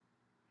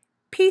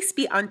Peace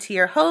be unto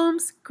your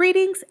homes.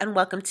 Greetings and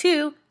welcome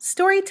to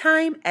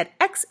Storytime at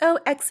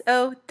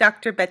XOXO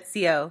Dr.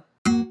 Betzy O.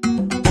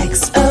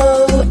 XOXO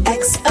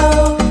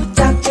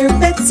Dr.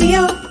 Betzy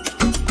O.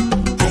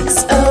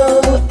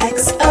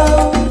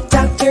 XOXO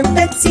Dr.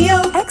 Betzy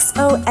O.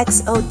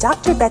 XOXO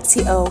Dr.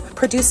 Betzy O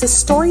produces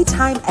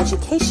storytime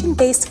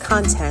education-based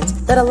content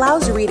that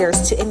allows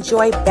readers to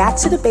enjoy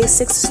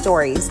back-to-the-basics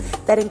stories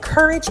that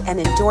encourage and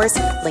endorse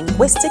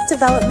linguistic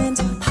development,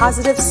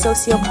 positive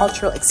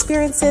sociocultural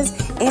experiences,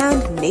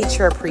 and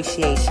nature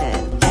appreciation.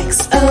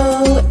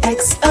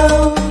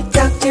 XOXO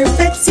Dr.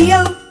 Betzy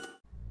O.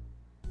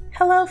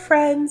 Hello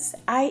friends,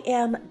 I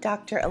am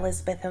Dr.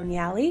 Elizabeth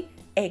Onyeali,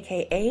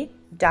 a.k.a.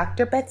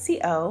 Dr.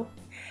 Betzy O,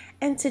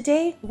 and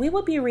today we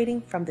will be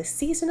reading from the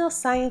seasonal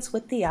Science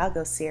with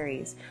Thiago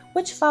series,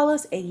 which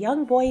follows a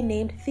young boy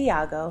named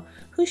Thiago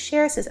who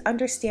shares his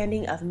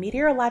understanding of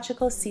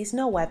meteorological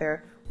seasonal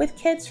weather with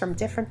kids from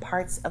different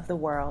parts of the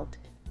world.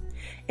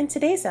 In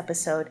today's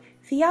episode,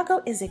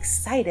 Thiago is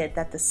excited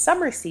that the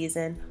summer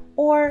season,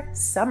 or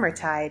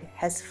Summertide,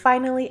 has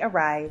finally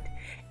arrived,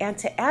 and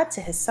to add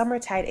to his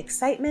Summertide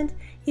excitement,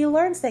 he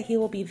learns that he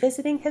will be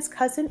visiting his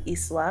cousin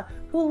Isla,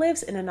 who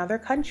lives in another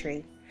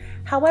country.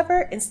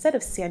 However, instead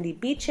of sandy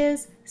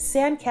beaches,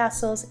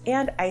 sandcastles,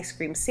 and ice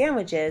cream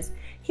sandwiches,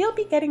 he'll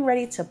be getting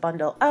ready to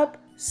bundle up,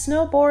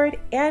 snowboard,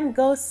 and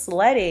go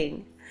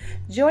sledding.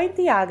 Join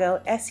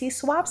Thiago as he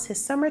swaps his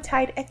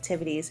Summertide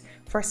activities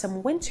for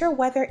some winter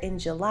weather in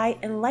July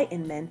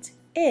enlightenment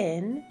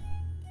in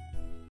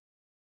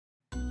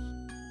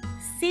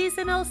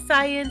Seasonal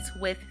Science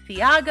with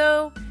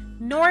Thiago,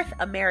 North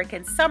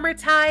American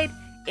Summertide,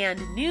 and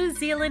New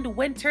Zealand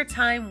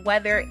Wintertime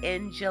weather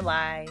in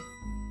July.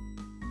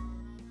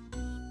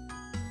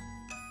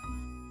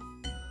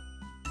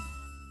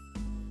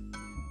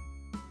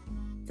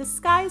 The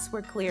skies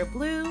were clear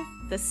blue,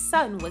 the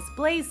sun was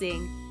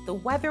blazing, the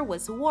weather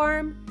was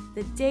warm,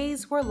 the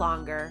days were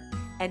longer,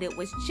 and it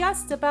was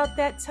just about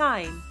that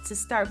time to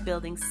start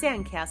building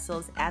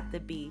sandcastles at the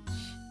beach.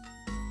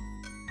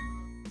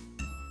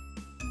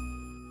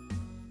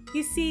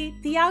 You see,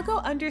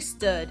 Thiago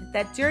understood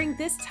that during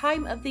this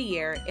time of the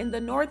year in the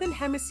northern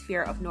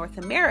hemisphere of North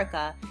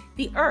America,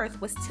 the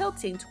earth was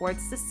tilting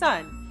towards the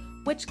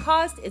sun, which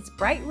caused its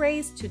bright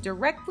rays to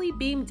directly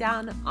beam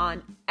down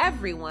on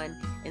everyone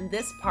in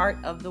this part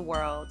of the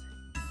world.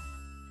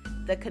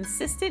 The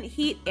consistent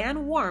heat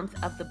and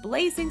warmth of the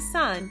blazing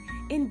sun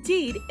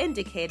indeed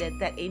indicated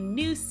that a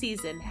new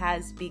season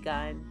has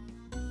begun.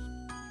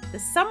 The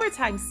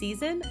summertime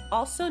season,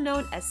 also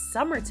known as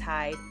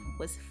Summertide,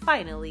 was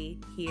finally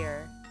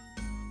here.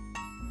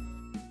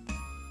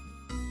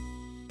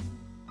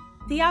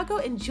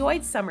 Thiago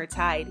enjoyed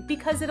Summertide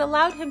because it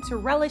allowed him to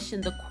relish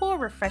in the cool,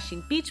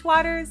 refreshing beach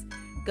waters,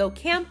 go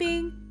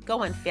camping,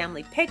 go on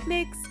family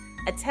picnics,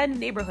 attend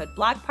neighborhood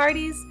block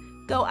parties,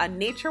 go on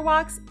nature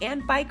walks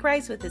and bike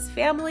rides with his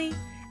family,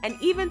 and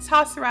even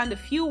toss around a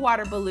few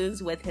water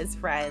balloons with his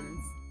friends.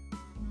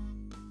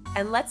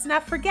 And let's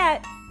not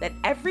forget that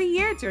every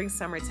year during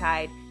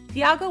Summertide,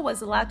 Thiago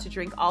was allowed to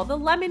drink all the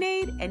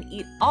lemonade and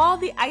eat all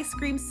the ice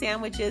cream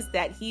sandwiches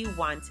that he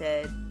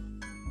wanted.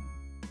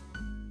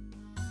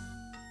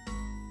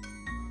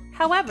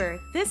 However,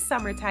 this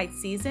Summertide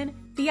season,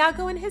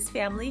 Thiago and his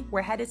family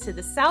were headed to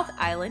the South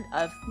Island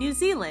of New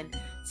Zealand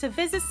to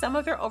visit some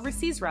of their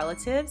overseas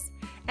relatives,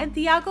 and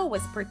Thiago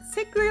was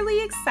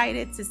particularly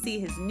excited to see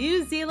his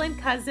New Zealand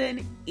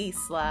cousin,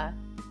 Isla.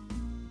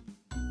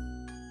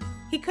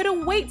 He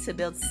couldn't wait to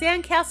build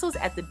sandcastles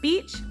at the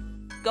beach,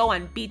 go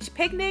on beach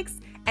picnics,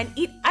 and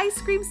eat ice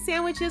cream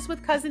sandwiches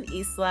with cousin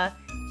Isla,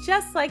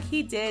 just like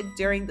he did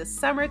during the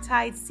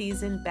Summertide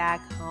season back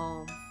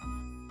home.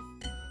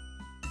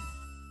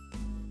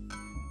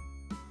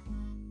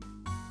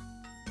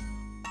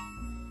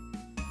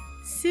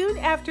 Soon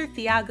after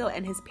Thiago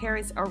and his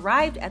parents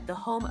arrived at the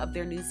home of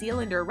their New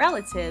Zealander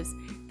relatives,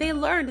 they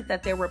learned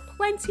that there were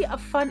plenty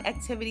of fun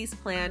activities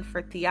planned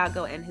for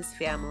Thiago and his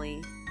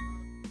family.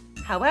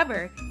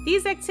 However,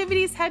 these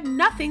activities had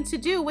nothing to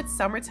do with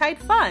Summertide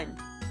fun.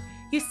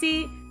 You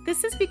see,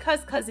 this is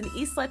because cousin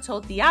Isla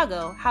told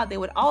Thiago how they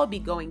would all be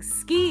going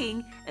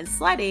skiing and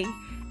sledding,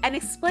 and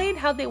explained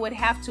how they would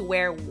have to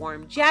wear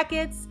warm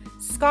jackets,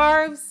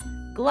 scarves,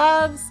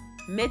 gloves,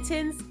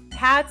 mittens,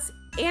 hats,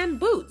 and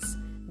boots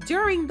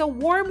during the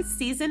warm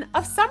season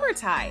of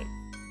Summertide.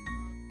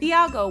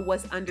 Thiago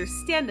was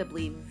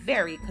understandably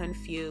very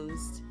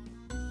confused.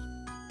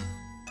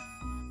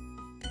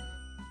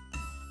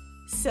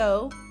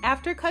 So,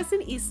 after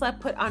cousin Isla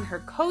put on her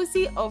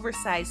cozy,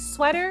 oversized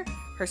sweater,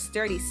 her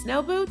sturdy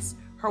snow boots,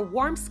 her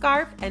warm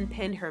scarf, and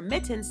pinned her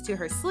mittens to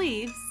her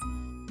sleeves,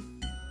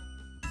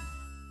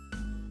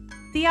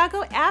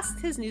 Thiago asked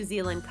his New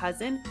Zealand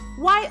cousin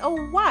why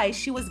oh why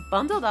she was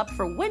bundled up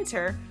for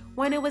winter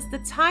when it was the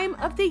time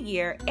of the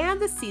year and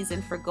the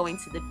season for going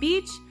to the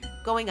beach,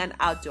 going on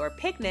outdoor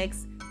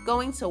picnics,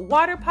 going to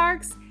water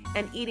parks,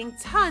 and eating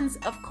tons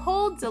of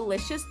cold,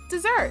 delicious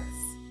desserts.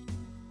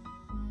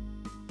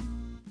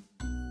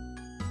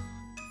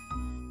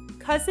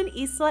 Cousin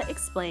Isla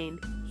explained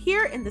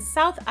Here in the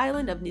South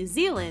Island of New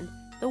Zealand,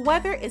 the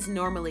weather is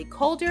normally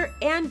colder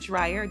and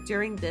drier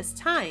during this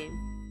time.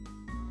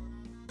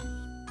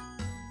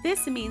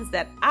 This means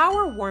that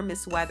our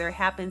warmest weather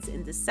happens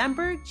in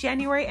December,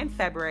 January, and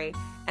February,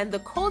 and the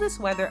coldest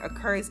weather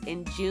occurs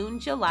in June,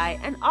 July,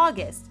 and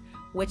August,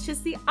 which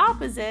is the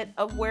opposite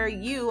of where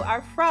you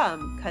are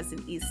from,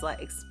 Cousin Isla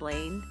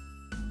explained.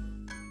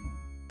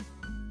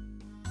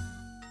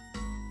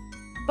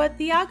 But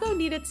Thiago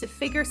needed to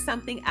figure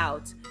something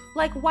out,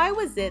 like why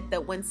was it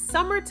that when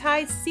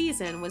Summertide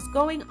season was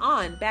going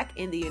on back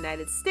in the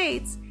United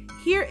States,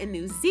 here in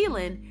New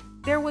Zealand,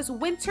 there was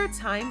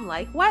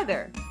wintertime-like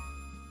weather.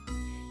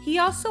 He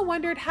also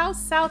wondered how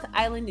South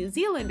Island New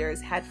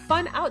Zealanders had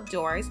fun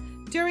outdoors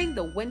during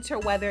the winter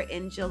weather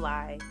in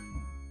July.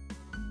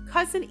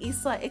 Cousin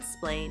Isla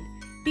explained,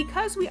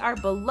 because we are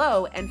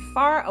below and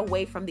far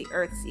away from the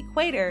Earth's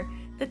equator,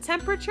 the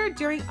temperature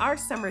during our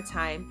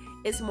summertime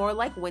is more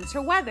like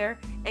winter weather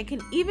and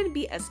can even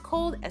be as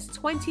cold as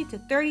 20 to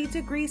 30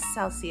 degrees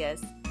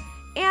Celsius.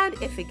 And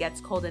if it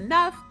gets cold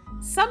enough,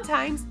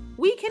 sometimes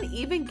we can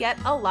even get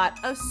a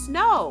lot of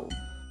snow.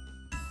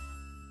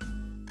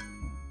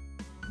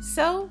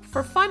 So,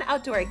 for fun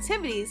outdoor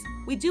activities,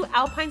 we do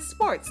alpine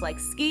sports like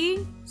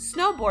skiing,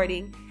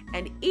 snowboarding,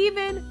 and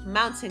even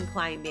mountain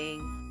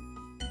climbing.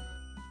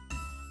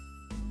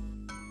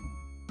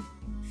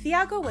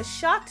 Thiago was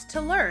shocked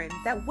to learn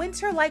that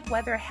winter-like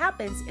weather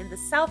happens in the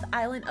South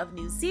Island of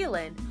New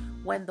Zealand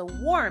when the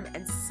warm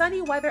and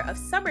sunny weather of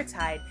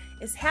Summertide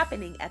is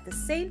happening at the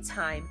same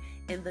time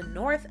in the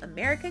North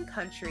American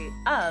country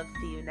of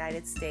the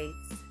United States.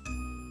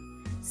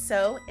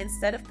 So,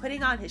 instead of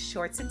putting on his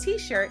shorts and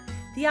t-shirt,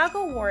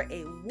 Thiago wore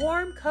a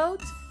warm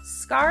coat,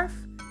 scarf,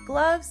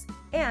 gloves,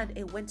 and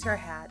a winter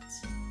hat.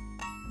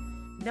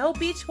 No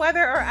beach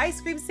weather or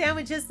ice cream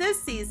sandwiches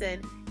this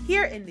season.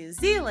 Here in New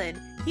Zealand,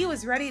 he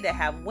was ready to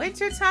have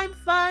wintertime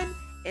fun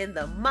in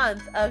the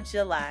month of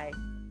July.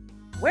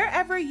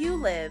 Wherever you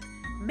live,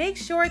 make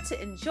sure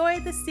to enjoy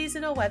the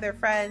seasonal weather,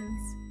 friends.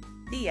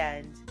 The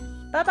end.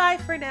 Bye-bye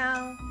for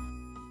now.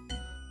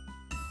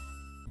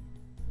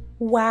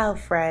 Wow,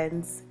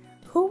 friends.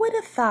 Who would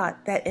have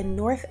thought that in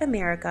North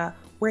America,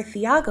 where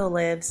Thiago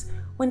lives,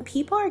 when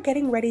people are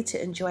getting ready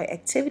to enjoy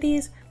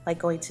activities like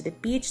going to the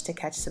beach to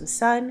catch some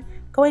sun,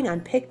 going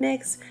on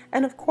picnics,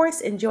 and of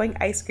course enjoying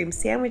ice cream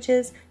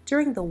sandwiches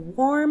during the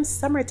warm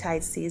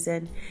summertide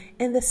season,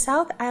 in the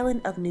South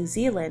Island of New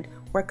Zealand,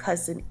 where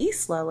Cousin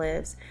Isla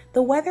lives,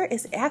 the weather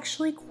is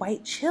actually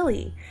quite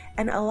chilly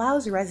and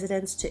allows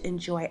residents to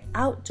enjoy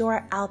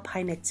outdoor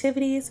alpine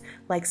activities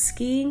like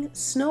skiing,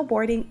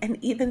 snowboarding, and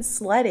even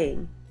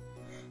sledding.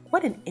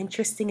 What an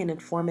interesting and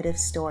informative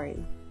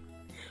story.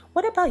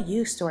 What about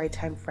you,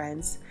 Storytime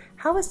friends?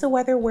 How is the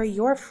weather where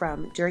you're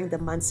from during the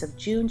months of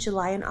June,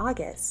 July, and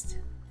August?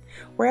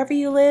 Wherever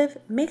you live,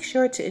 make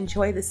sure to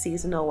enjoy the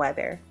seasonal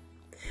weather.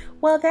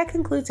 Well, that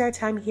concludes our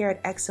time here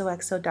at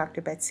XOXO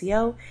Dr. Betzy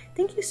O.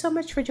 Thank you so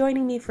much for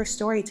joining me for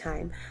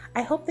Storytime.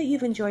 I hope that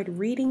you've enjoyed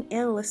reading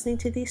and listening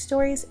to these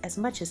stories as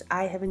much as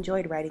I have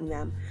enjoyed writing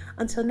them.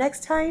 Until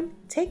next time,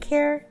 take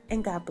care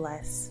and God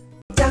bless.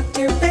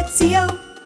 Dr. Betzy O.